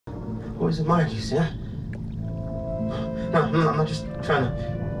always admired you, Sam. No, I'm not just trying to...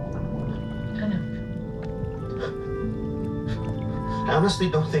 I know. I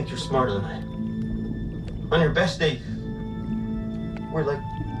honestly don't think you're smarter than I am. On your best day, we're like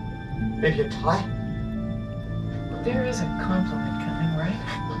maybe a tie? There is a compliment coming, right?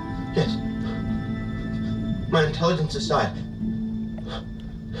 Yes. My intelligence aside,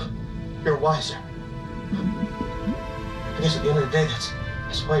 you're wiser. I guess at the end of the day, that's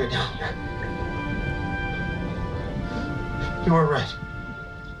why you're down here. You were right.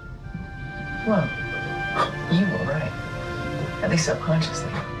 Well, you were right. At least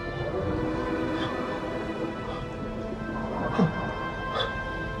subconsciously.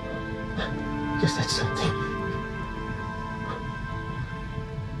 Guess that's something.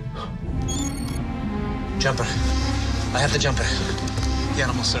 Jumper. I have the jumper. The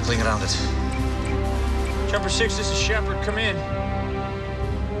animal's circling around it. Jumper 6, this is Shepard. Come in.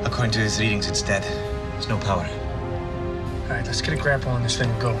 According to his readings, it's dead. There's no power. All right, let's get a grapple on this thing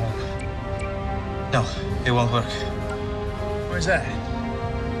and go home. No, it won't work. Where's that?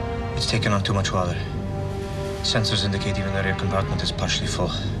 It's taken on too much water. Sensors indicate even the rear compartment is partially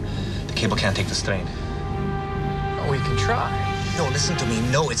full. The cable can't take the strain. Oh, we can try. No, listen to me.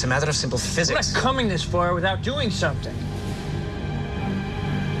 No, it's a matter of simple physics. We're not coming this far without doing something.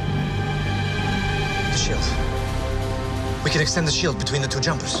 The shield. We can extend the shield between the two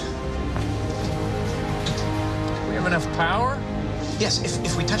jumpers. Do we have enough power? Yes,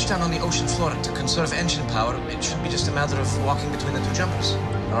 if we touch down on the ocean floor to conserve engine power, it should be just a matter of walking between the two jumpers.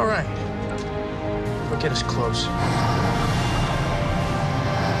 All right. We'll get us close.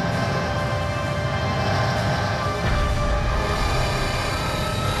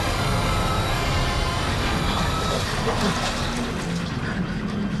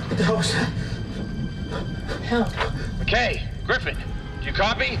 What the hell was that? Help. Okay, Griffin, do you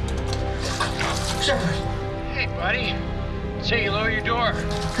copy? Shepard! Hey, buddy. Say you lower your door.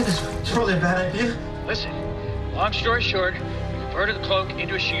 It's probably a bad idea. Listen, long story short, we converted the cloak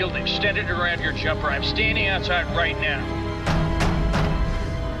into a shield and extended it around your jumper. I'm standing outside right now.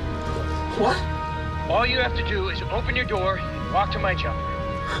 What? All you have to do is open your door and walk to my jumper.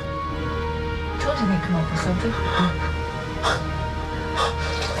 I told you they'd come up with something.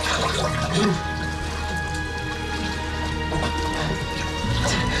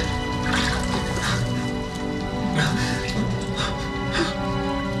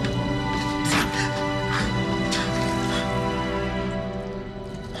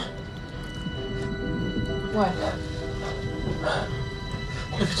 What?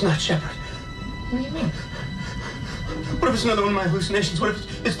 What if it's not Shepard? What do you mean? What if it's another one of my hallucinations? What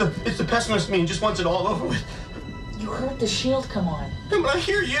if it's the pessimist me and just wants it all over with? You heard the shield come on. But I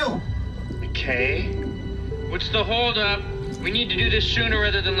hear you. Okay. What's the holdup? We need to do this sooner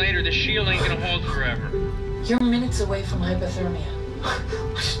rather than later. The shield ain't gonna hold forever. You're minutes away from hypothermia.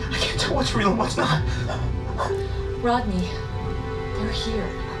 I can't tell what's real and what's not. Rodney, they're here.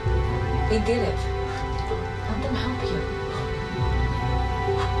 They did it. Let them help you.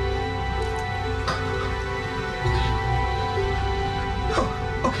 Oh,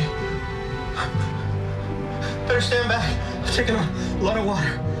 okay. Better stand back. I'm taking a lot of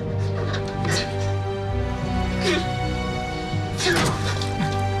water.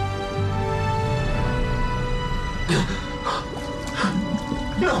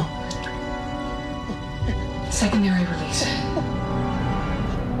 No. Secondary release.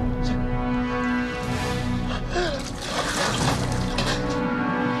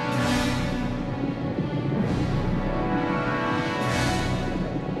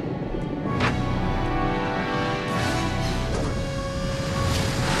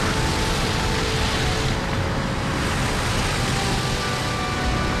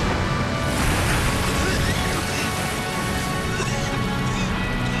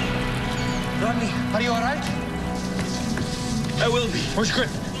 Rodney, are you all right? I will be. Where's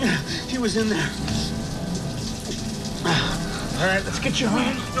Griffin? He was in there. All right, let's get you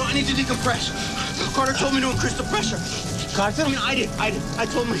home. No, I need to decompress. Carter told me to increase the pressure. Carter? I mean, I did. I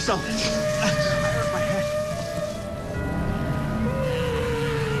told myself. I hurt my head.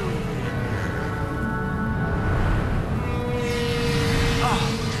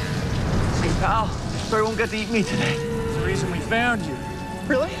 Hey, pal. Sorry I won't get to eat meat today. It's the reason we found you.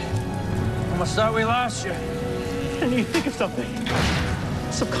 Really? Almost thought we lost you. I need to think of something.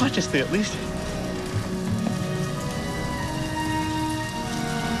 Subconsciously, at least.